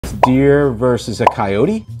deer versus a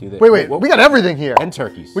coyote. Wait, we got everything here. And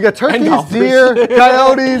turkeys. We got turkeys, deer,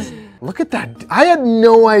 coyotes. Look at that. I had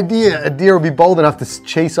no idea a deer would be bold enough to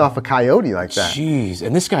chase off a coyote like that. Jeez,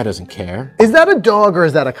 and this guy doesn't care. Is that a dog or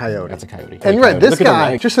is that a coyote? That's a coyote. And you're right, this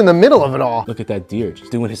guy, just in the middle of it all. Look at that deer,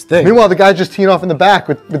 just doing his thing. Meanwhile, the guy's just teeing off in the back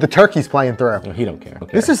with the turkeys playing through. No, he don't care.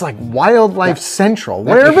 This is like wildlife central.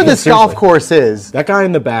 Wherever this golf course is. That guy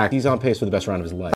in the back, he's on pace for the best round of his life.